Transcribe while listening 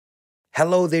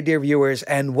Hello there, dear viewers,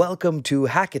 and welcome to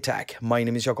haQ attaQ. My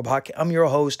name is Jakob. I'm your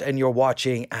host, and you're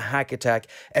watching a haQ attaQ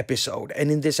episode.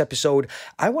 And in this episode,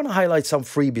 I want to highlight some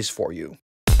freebies for you.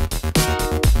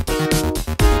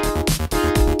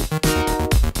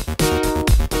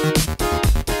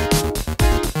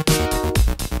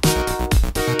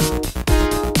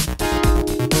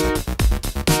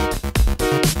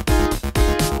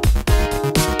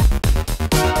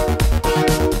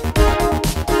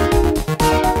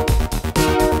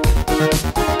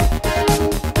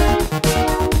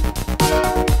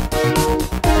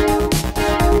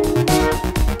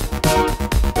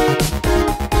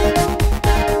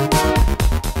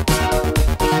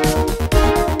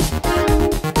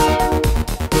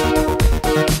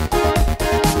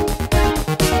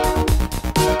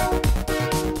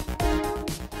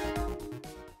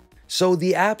 So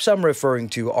the apps I'm referring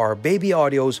to are Baby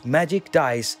Audio's Magic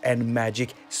Dice and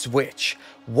Magic Switch.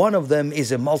 One of them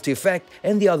is a multi-effect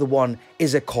and the other one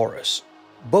is a chorus.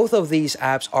 Both of these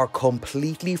apps are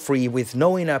completely free with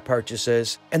no in-app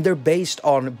purchases, and they're based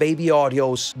on Baby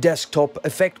Audio's desktop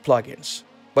effect plugins.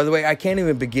 By the way, I can't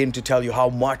even begin to tell you how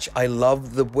much I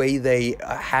love the way they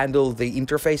handle the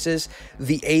interfaces.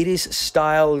 The 80s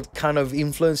style kind of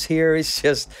influence here is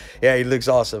just, yeah, it looks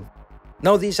awesome.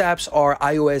 Now, these apps are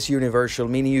iOS universal,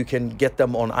 meaning you can get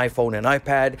them on iPhone and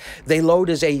iPad. They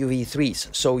load as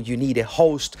AUv3s, so you need a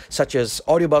host such as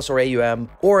Audiobus or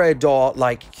AUM, or a DAW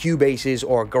like Cubase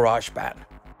or GarageBand.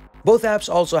 Both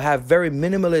apps also have very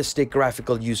minimalistic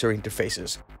graphical user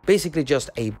interfaces, basically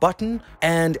just a button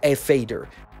and a fader.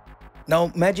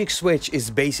 Now, Magic Switch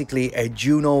is basically a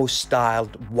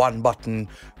Juno-styled one-button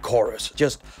chorus.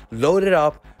 Just load it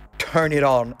up, turn it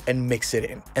on, and mix it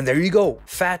in. And there you go,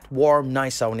 fat, warm,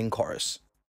 nice sounding chorus.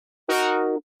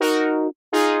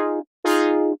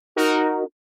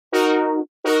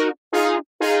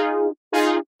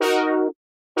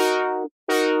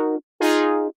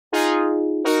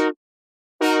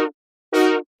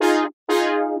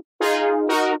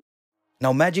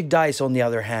 Now, Magic Dice, on the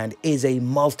other hand, is a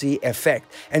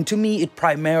multi-effect, and to me it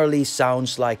primarily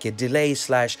sounds like a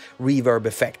delay/reverb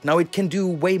effect. Now, it can do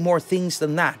way more things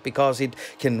than that, because it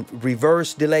can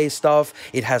reverse delay stuff,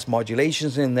 it has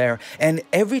modulations in there, and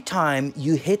every time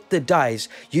you hit the dice,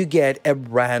 you get a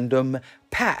random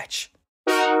patch.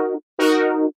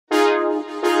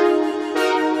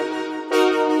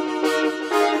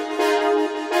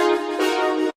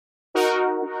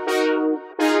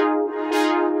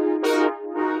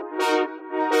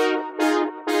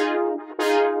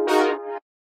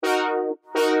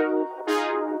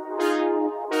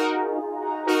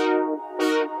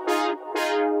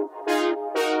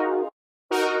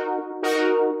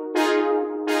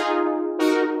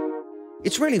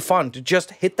 It's really fun to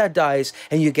just hit that dice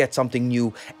and you get something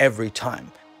new every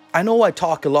time. I know I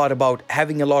talk a lot about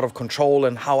having a lot of control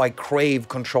and how I crave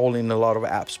control in a lot of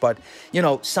apps, but you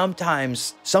know,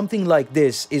 sometimes something like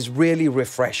this is really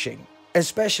refreshing.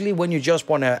 Especially when you just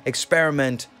want to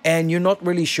experiment and you're not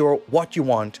really sure what you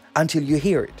want until you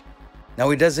hear it. Now,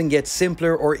 it doesn't get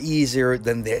simpler or easier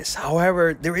than this.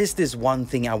 However, there is this one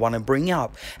thing I want to bring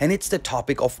up, and it's the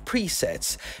topic of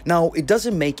presets. Now, it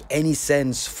doesn't make any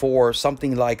sense for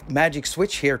something like Magic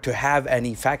Switch here to have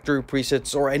any factory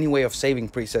presets or any way of saving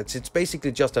presets. It's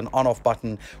basically just an on-off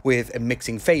button with a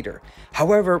mixing fader.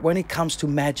 However, when it comes to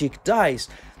Magic Dice,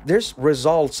 there's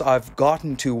results I've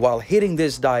gotten to while hitting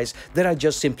this dice that I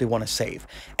just simply want to save.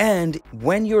 And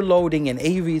when you're loading an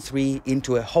AUv3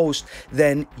 into a host,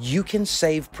 then you can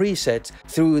save presets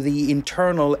through the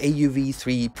internal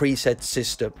AUv3 preset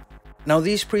system. Now,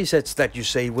 these presets that you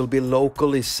save will be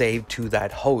locally saved to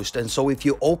that host, and so if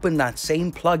you open that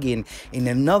same plugin in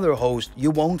another host, you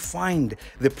won't find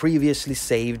the previously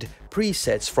saved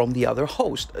presets from the other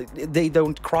host. They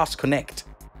don't cross-connect.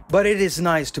 But it is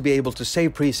nice to be able to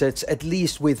save presets, at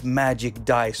least with Magic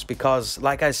Dice, because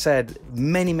like I said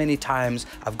many times,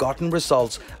 I've gotten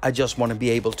results I just want to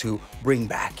be able to bring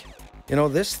back. You know,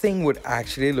 this thing would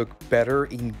actually look better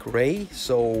in gray,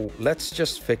 so let's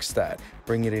just fix that.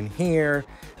 Bring it in here,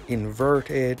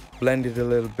 invert it, blend it a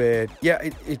little bit. Yeah,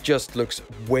 it just looks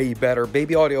way better.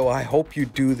 Baby Audio, I hope you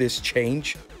do this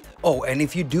change. Oh, and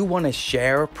if you do want to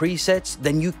share presets,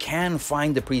 then you can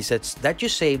find the presets that you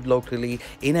saved locally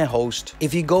in a host.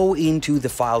 If you go into the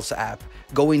Files app,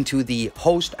 go into the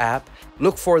Host app,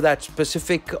 look for that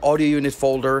specific audio unit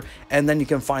folder, and then you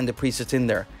can find the presets in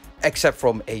there. Except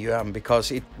from AUM, because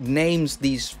it names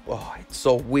these, oh, it's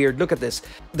so weird. Look at this.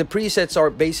 The presets are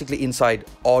basically inside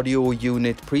audio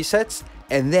unit presets,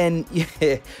 And then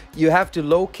you have to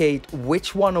locate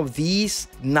which one of these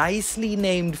nicely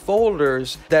named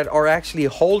folders that are actually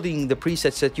holding the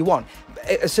presets that you want.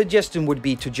 A suggestion would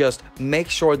be to just make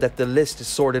sure that the list is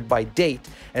sorted by date,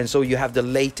 and so you have the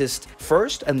latest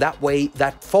first, and that way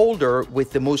that folder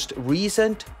with the most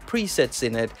recent presets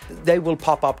in it, they will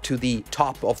pop up to the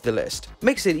top of the list.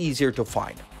 Makes it easier to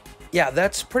find. Yeah,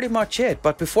 that's pretty much it.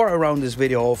 But before I round this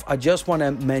video off, I just want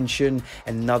to mention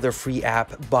another free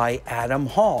app by Adam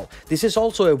Hall. This is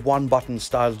also a one-button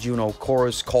style Juno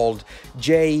chorus called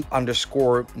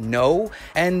J_no.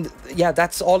 And yeah,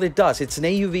 that's all it does. It's an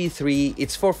AUv3,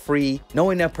 it's for free, no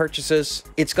in-app purchases.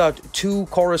 It's got 2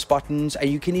 chorus buttons, and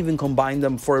you can even combine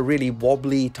them for a really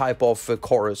wobbly type of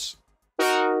chorus.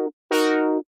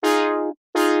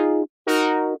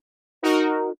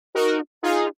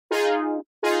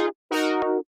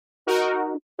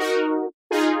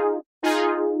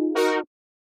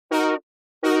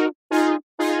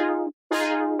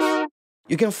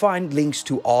 You can find links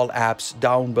to all apps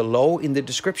down below in the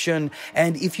description,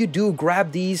 and if you do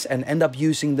grab these and end up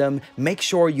using them, make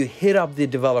sure you hit up the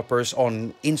developers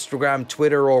on Instagram,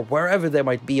 Twitter, or wherever they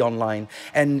might be online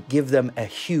and give them a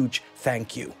huge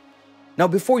thank you. Now,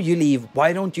 before you leave,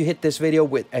 why don't you hit this video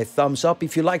with a thumbs up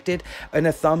if you liked it and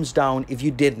a thumbs down if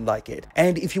you didn't like it.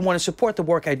 And if you want to support the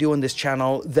work I do on this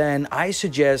channel, then I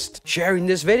suggest sharing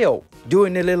this video,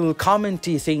 doing a little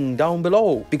commenty thing down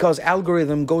below, because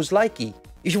algorithm goes likey.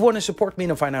 If you want to support me in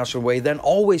a financial way, then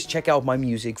always check out my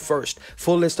music first.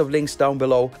 Full list of links down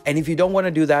below. And if you don't want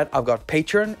to do that, I've got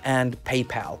Patreon and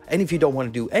PayPal. And if you don't want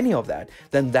to do any of that,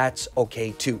 then that's okay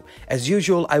too. As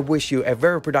usual, I wish you a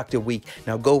very productive week.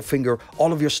 Now go finger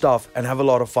all of your stuff and have a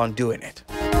lot of fun doing it.